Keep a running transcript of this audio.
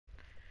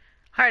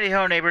Heidi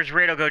ho neighbors,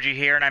 Rado Goji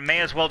here, and I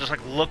may as well just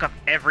like look up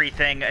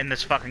everything in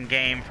this fucking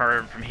game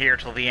from here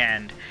till the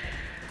end.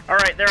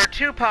 Alright, there are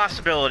two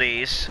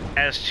possibilities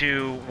as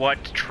to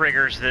what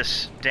triggers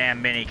this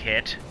damn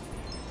mini-kit.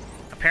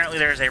 Apparently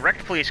there's a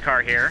wrecked police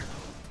car here.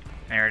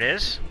 There it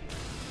is.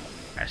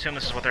 I assume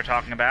this is what they're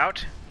talking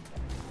about.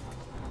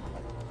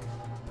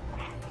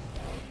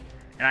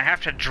 And I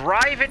have to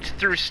drive it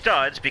through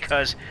studs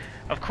because,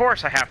 of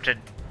course I have to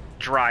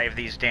drive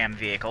these damn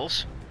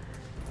vehicles.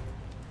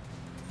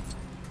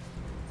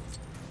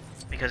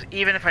 Because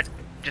even if I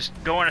just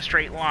go in a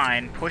straight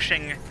line,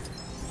 pushing...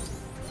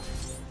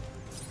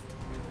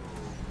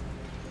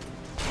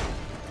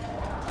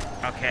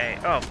 Okay,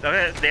 oh,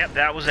 yep,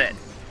 that was it.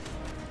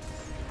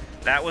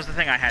 That was the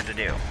thing I had to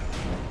do.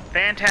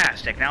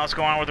 Fantastic, now let's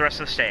go on with the rest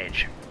of the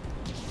stage.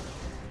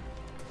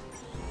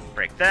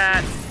 Break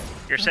that.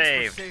 You're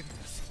saved.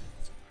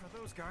 Are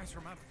those guys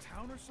from out of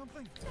town or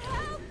something?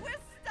 Help! We're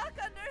stuck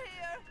under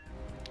here!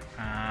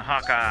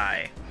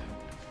 Hawkeye.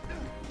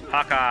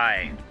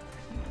 Hawkeye.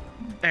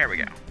 There we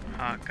go.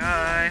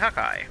 Hawkeye,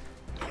 Hawkeye.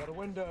 Got a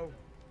window.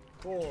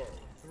 4,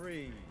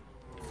 3.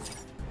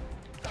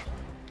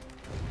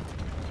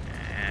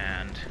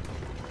 And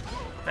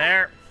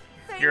there,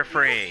 you're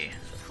free.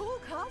 Cool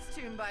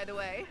costume, by the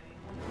way.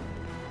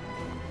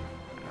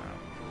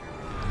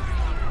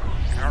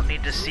 I don't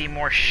need to see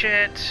more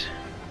shit.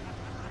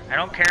 I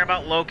don't care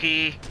about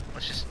Loki.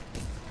 Let's just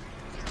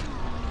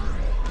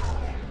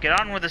get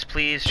on with this,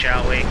 please,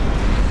 shall we?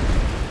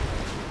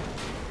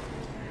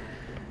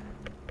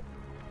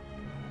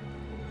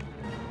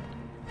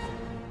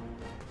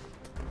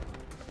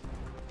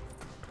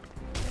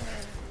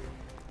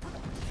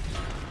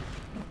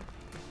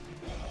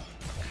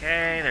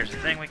 Okay, there's a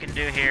thing we can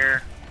do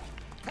here.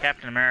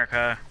 Captain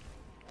America.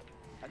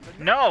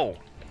 No!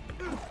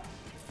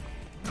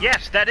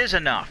 Yes, that is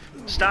enough.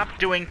 Stop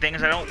doing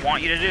things I don't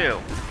want you to do.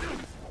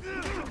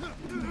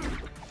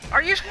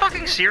 Are you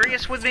fucking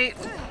serious with me?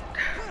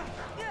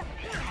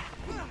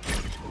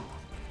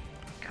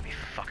 Gotta be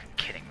fucking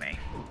kidding me.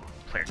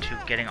 Player 2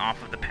 getting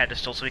off of the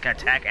pedestal so we can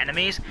attack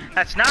enemies?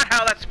 That's not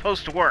how that's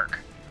supposed to work.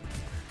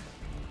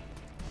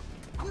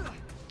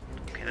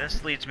 Okay,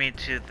 this leads me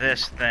to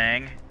this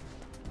thing.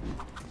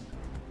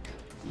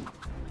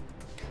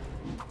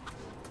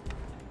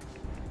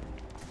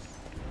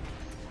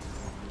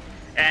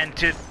 And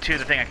to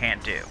the thing I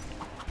can't do.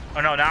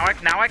 Oh no,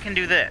 now I can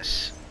do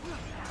this.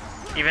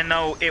 Even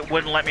though it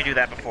wouldn't let me do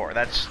that before.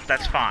 That's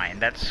fine.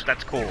 That's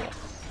cool.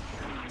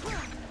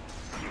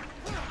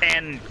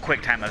 And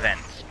QuickTime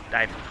events.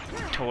 I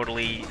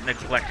totally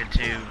neglected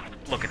to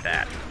look at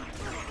that.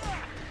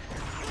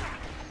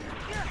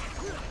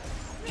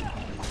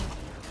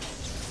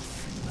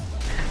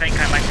 I think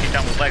I might be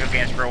done with LEGO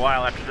games for a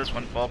while after this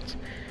one, folks.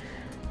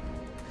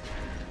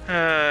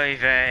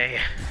 Vey.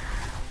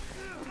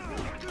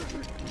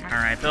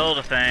 Alright, build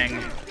a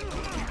thing.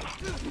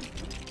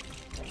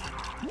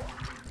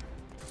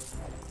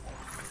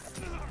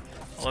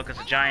 Look,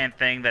 it's a giant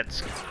thing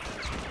that's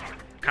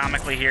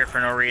comically here for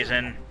no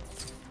reason.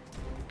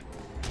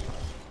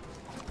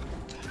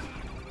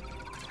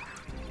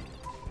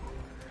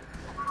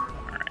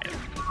 Alright.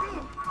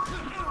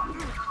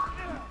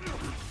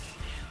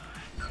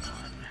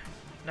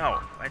 No,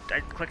 I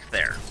clicked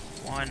there.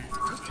 1,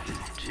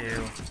 2,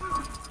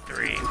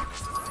 3,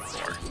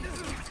 4.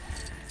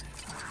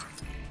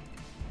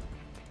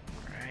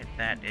 Alright,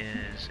 that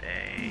is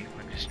a...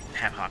 we can just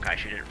have Hawkeye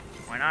shoot it.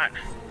 Why not?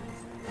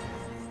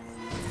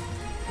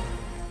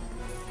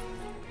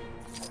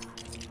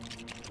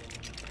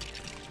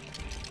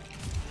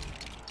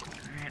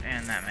 Alright,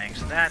 and that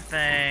makes that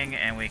thing,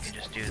 and we can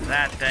just do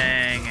that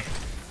thing.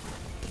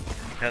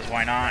 Because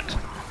why not?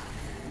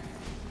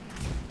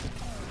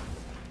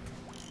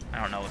 I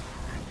don't know.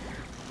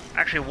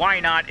 Actually, why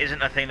not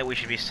isn't a thing that we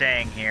should be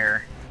saying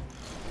here.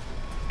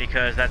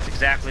 Because that's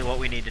exactly what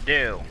we need to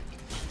do.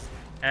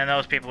 And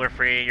those people are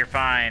free, you're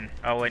fine.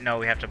 Oh wait, no,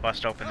 we have to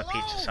bust open the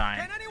pizza sign.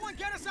 Can anyone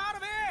get us out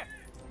of here?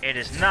 It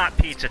is not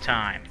pizza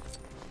time.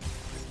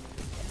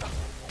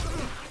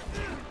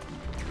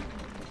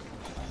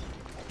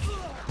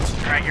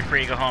 Alright, you're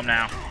free, go home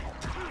now.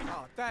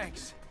 Oh,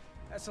 thanks.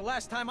 That's the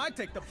last time I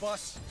take the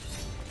bus.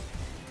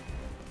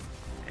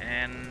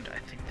 And I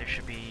think there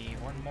should be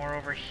one more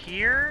over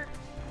here.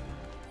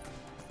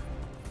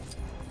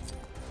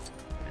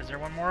 Is there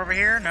one more over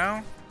here?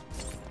 No?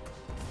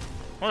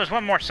 Well, there's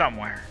one more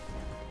somewhere.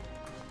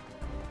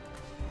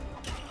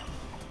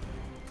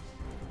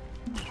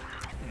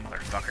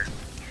 Motherfucker.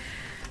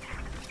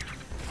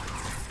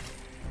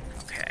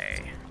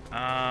 Okay.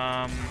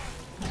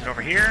 Is it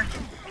over here?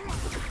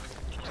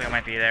 Looks like it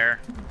might be there.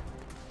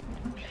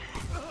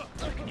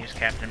 So we can use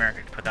Captain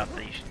America to put out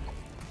the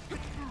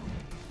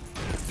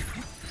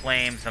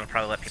flames. That'll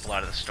probably let people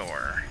out of the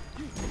store.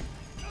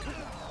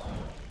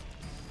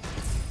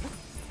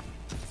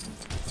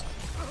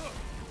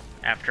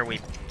 After we,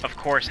 of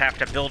course, have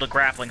to build a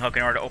grappling hook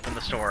in order to open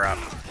the store up.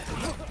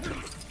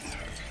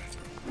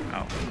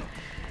 Oh.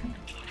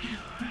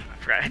 I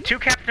forgot. 2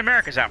 Captain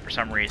Americas out for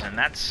some reason.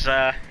 That's,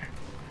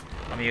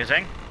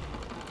 amusing.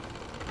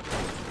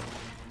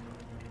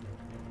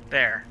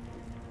 There.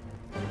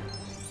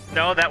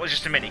 No, that was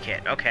just a mini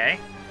kit. Okay.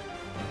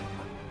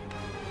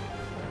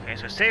 Okay,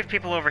 so save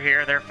people over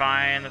here. They're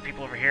fine. The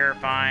people over here are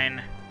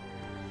fine.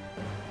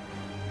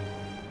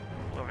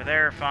 People over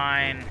there are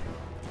fine.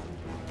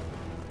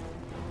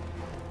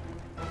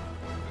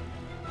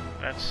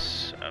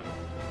 That's an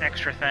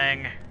extra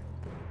thing.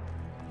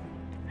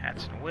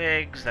 Hats and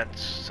wigs.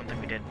 That's something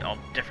we did all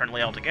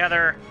differently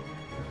altogether.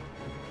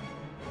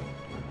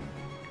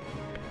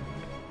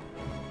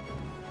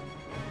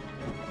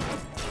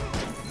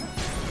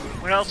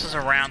 What else is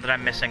around that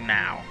I'm missing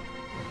now?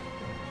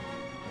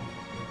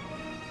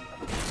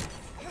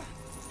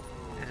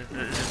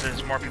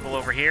 There's more people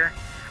over here?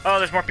 Oh,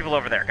 there's more people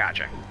over there.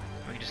 Gotcha.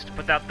 We can just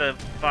put out the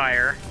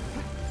fire.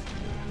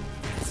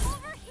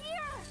 Over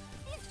here!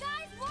 These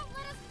guys won't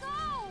let us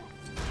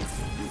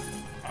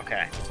go!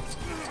 Okay.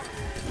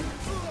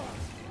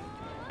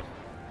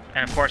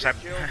 And of course I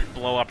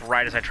blow up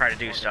right as I try to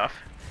do stuff.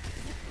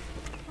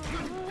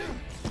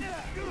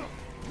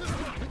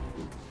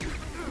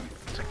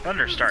 Looks like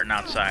thunder's starting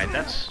outside.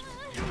 That's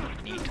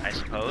neat, I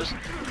suppose.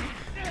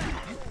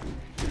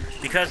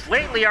 Because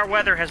lately our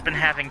weather has been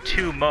having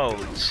two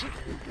modes.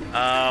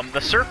 The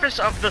surface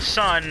of the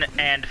sun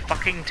and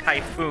fucking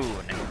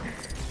typhoon.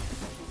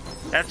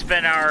 That's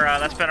been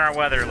our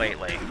weather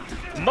lately.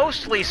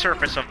 Mostly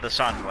surface of the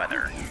sun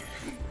weather.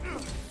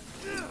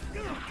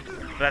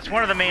 But that's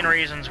one of the main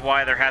reasons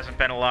why there hasn't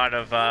been a lot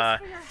of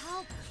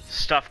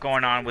stuff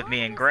going on with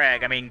me and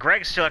Greg. I mean,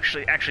 Greg still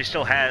actually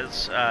still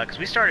has, because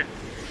we started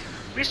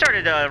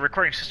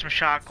recording System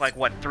Shock like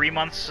what, 3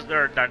 months,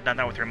 or not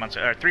 3 months,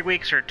 or 3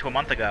 weeks or to a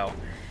month ago.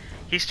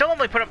 He still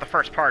only put up the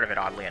first part of it,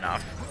 oddly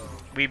enough.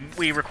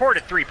 We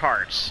recorded 3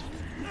 parts,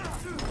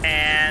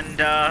 and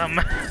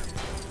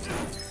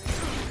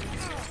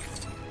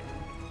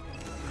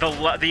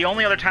the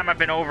only other time I've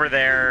been over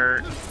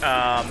there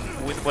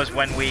was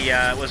when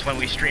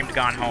we streamed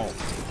Gone Home,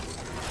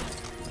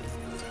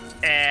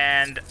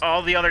 and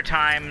all the other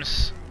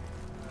times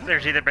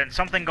there's either been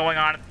something going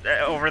on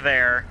over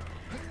there,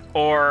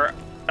 or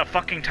a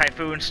fucking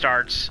typhoon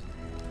starts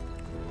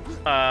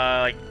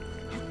like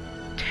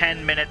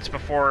 10 minutes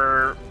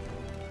before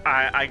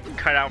I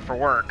cut out for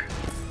work.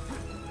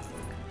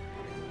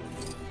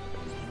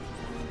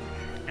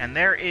 And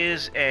there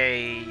is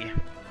a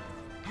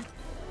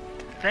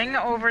thing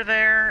over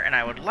there, and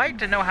I would like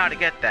to know how to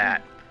get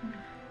that.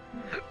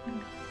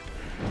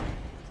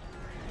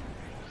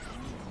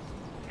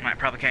 I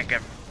probably can't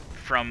get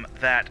from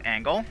that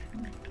angle.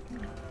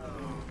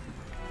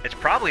 It's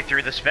probably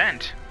through this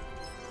vent.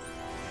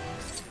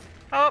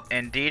 Oh,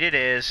 indeed it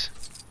is.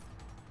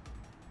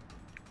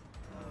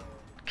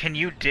 Can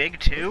you dig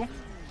too?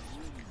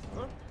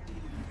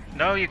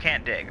 No, you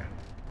can't dig.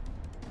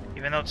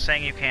 Even though it's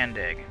saying you can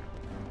dig.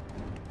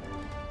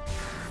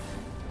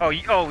 Oh,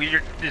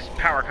 this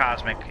power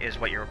cosmic is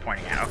what you were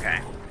pointing at. Okay.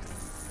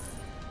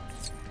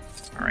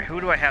 Alright,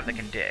 who do I have that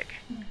can dig?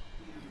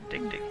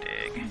 Dig, dig,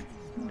 dig.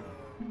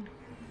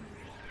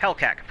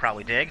 Hellcat could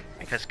probably dig,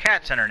 because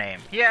Cat's in her name.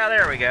 Yeah,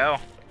 there we go.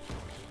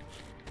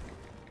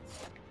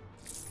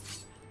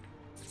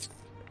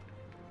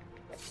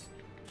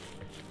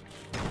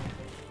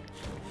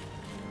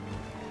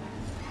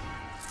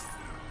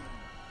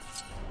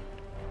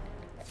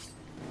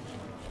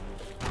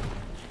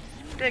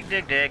 Dig,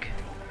 dig, dig.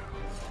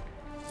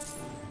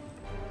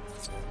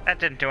 That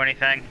didn't do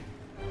anything.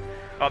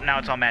 Oh, now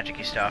it's all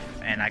magic-y stuff,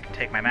 and I can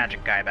take my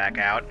magic guy back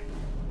out.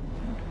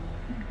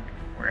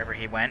 Wherever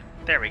he went.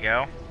 There we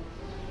go.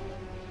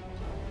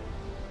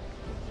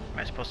 Am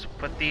I supposed to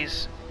put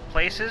these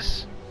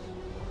places?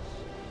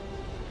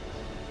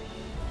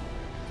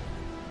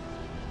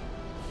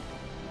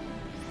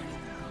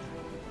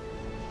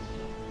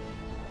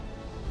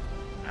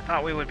 I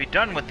thought we would be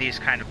done with these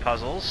kind of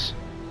puzzles.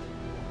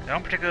 I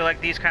don't particularly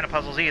like these kind of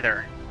puzzles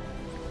either,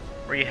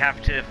 where you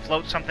have to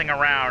float something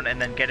around and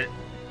then get it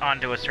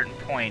onto a certain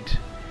point.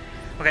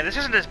 Okay, this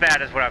isn't as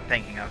bad as what I'm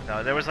thinking of,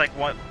 though. There was like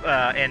one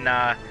in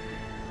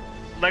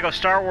Lego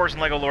Star Wars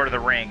and Lego Lord of the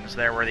Rings.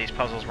 There were these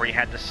puzzles where you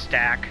had to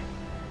stack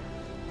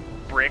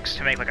bricks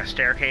to make like a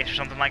staircase or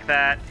something like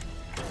that.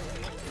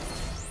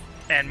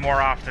 And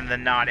more often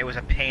than not, it was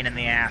a pain in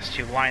the ass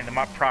to line them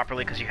up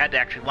properly, because you had to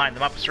actually line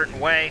them up a certain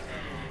way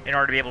in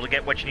order to be able to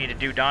get what you need to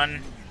do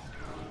done.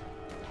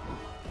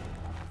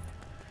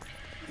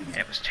 And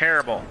it was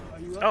terrible.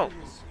 Oh,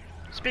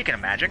 speaking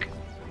of magic,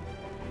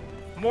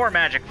 more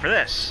magic for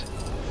this.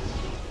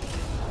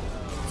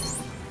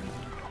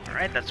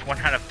 Alright, that's 1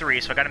 out of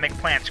 3, so I gotta make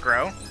plants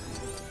grow.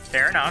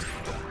 Fair enough.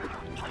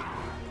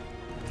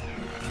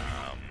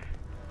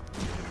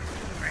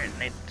 Alright, I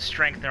need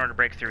strength in order to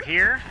break through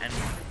here, and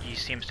he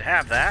seems to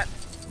have that.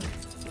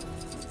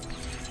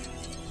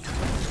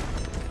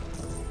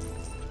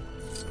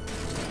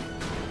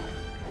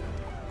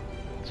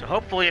 So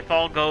hopefully, if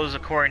all goes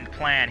according to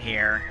plan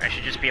here, I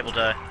should just be able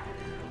to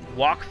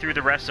walk through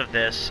the rest of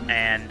this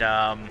and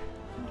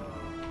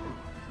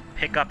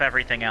pick up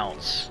everything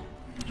else.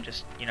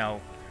 Just, you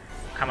know,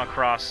 come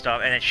across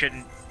stuff, and it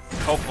shouldn't,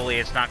 hopefully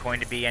it's not going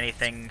to be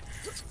anything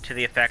to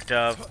the effect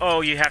of,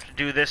 oh, you have to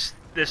do this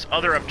this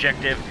other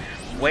objective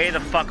way the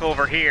fuck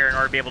over here in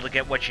order to be able to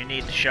get what you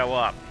need to show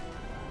up.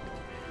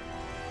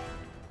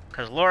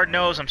 Because Lord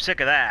knows I'm sick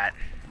of that.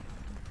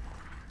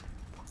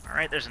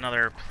 Alright, there's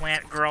another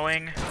plant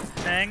growing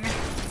thing.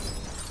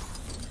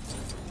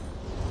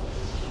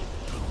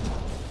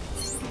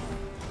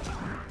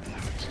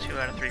 It's 2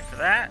 out of 3 for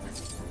that.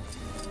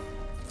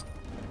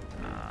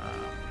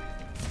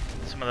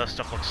 Some of those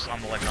stuff looks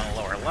on the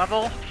lower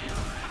level.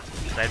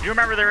 I do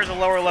remember there is a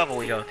lower level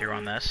we go through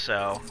on this,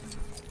 so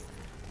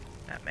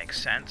that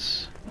makes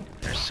sense.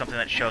 There's something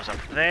that shows up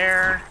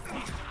there.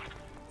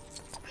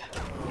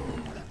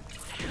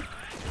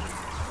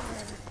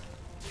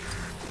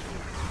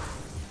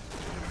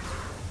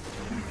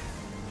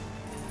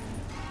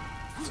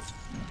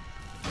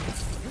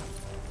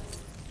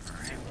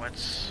 Alright,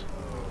 what's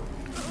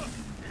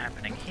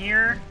happening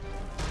here?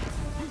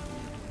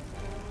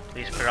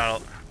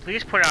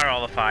 Please put out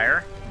all the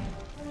fire.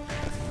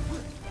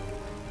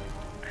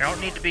 I don't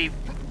need to be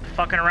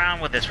fucking around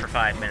with this for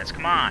 5 minutes.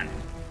 Come on.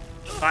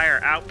 Fire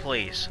out,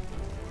 please.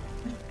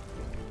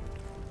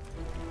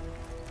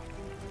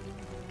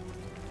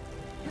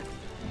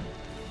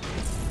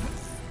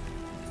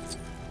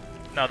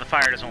 No, the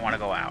fire doesn't want to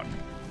go out.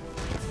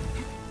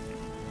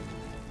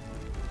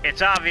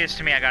 It's obvious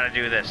to me I gotta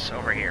do this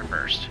over here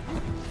first.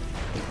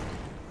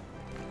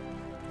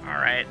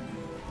 Alright.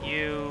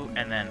 You,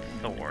 and then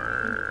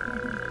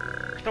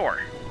Thor. Thor.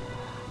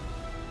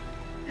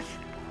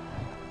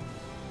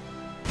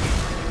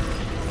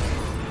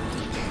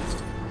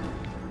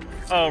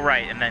 Oh,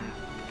 right, and then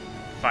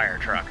fire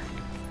truck.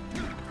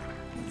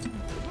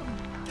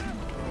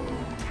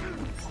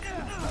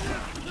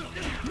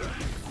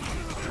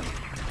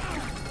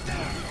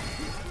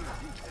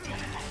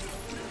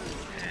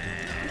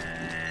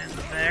 And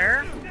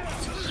there.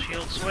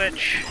 Shield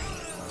switch.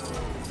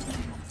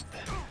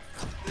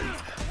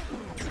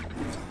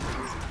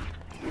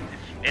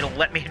 It'll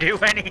let me do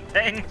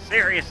anything?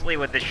 Seriously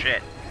with this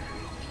shit.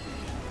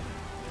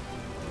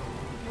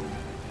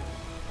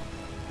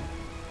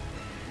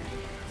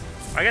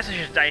 I guess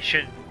I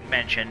should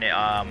mention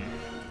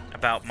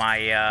about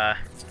my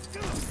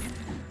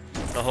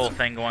the whole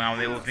thing going on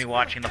with me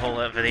watching the whole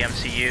of the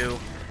MCU.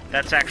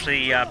 That's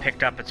actually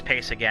picked up its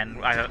pace again.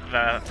 I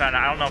found,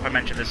 I don't know if I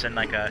mentioned this in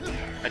like a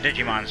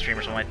Digimon stream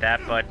or something like that,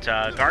 but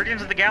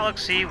Guardians of the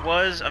Galaxy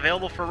was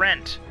available for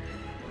rent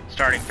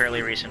starting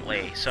fairly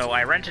recently. So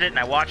I rented it and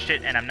I watched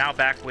it, and I'm now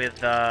back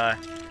with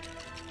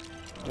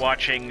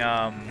watching.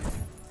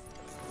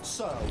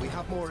 Sir, we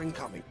have more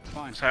incoming.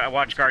 Fine. So I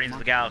watched Guardians of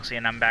the Galaxy,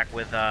 and I'm back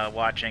with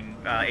watching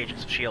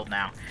Agents of S.H.I.E.L.D.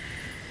 now.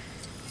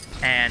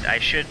 And I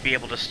should be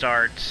able to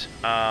start,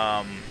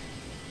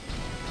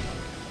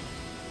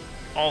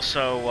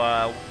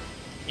 also,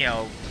 you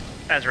know,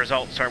 as a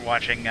result, start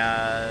watching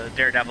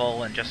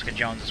Daredevil and Jessica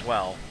Jones as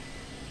well.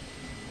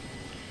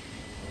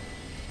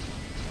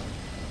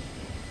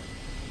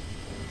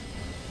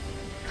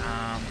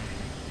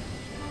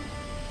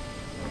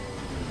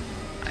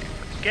 I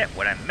forget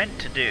what I meant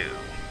to do.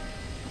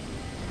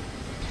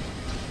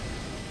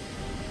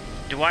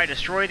 Do I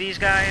destroy these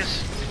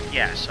guys?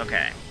 Yes,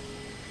 okay.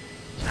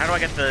 So how do I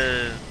get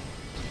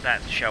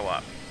that to show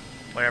up?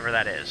 Whatever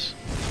that is.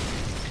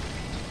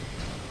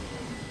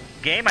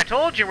 Game, I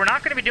told you, we're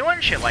not going to be doing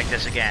shit like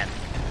this again.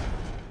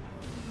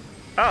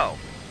 Oh.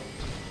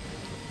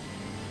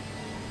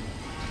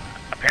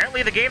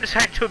 Apparently the game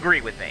decided to agree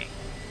with me.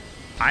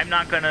 I'm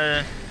not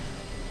gonna...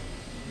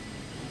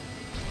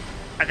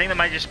 I think that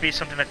might just be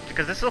something that...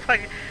 Because this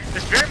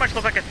very much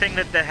looked like a thing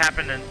that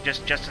happened in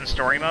just in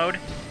story mode.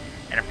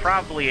 And it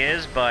probably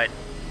is, but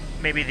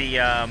maybe the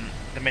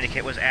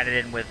minikit was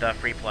added in with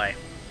free play.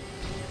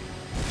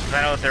 Because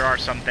I know that there are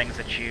some things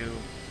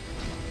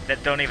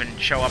that don't even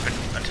show up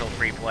until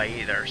free play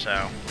either,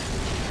 so...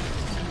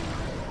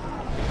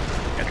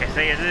 Okay, so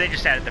they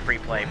just added the free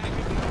play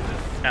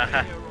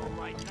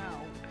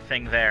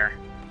thing there.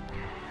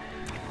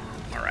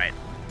 Alright.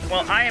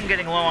 Well, I am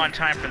getting low on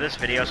time for this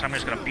video, so I'm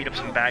just going to beat up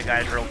some bad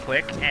guys real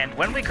quick. And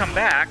when we come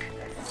back,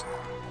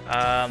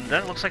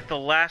 that looks like the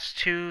last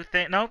two of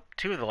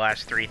the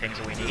last three things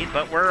that we need,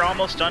 but we're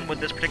almost done with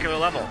this particular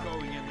level.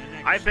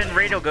 I've been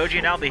Radio Goji,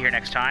 and I'll be here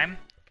next time.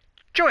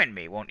 Join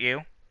me, won't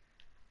you?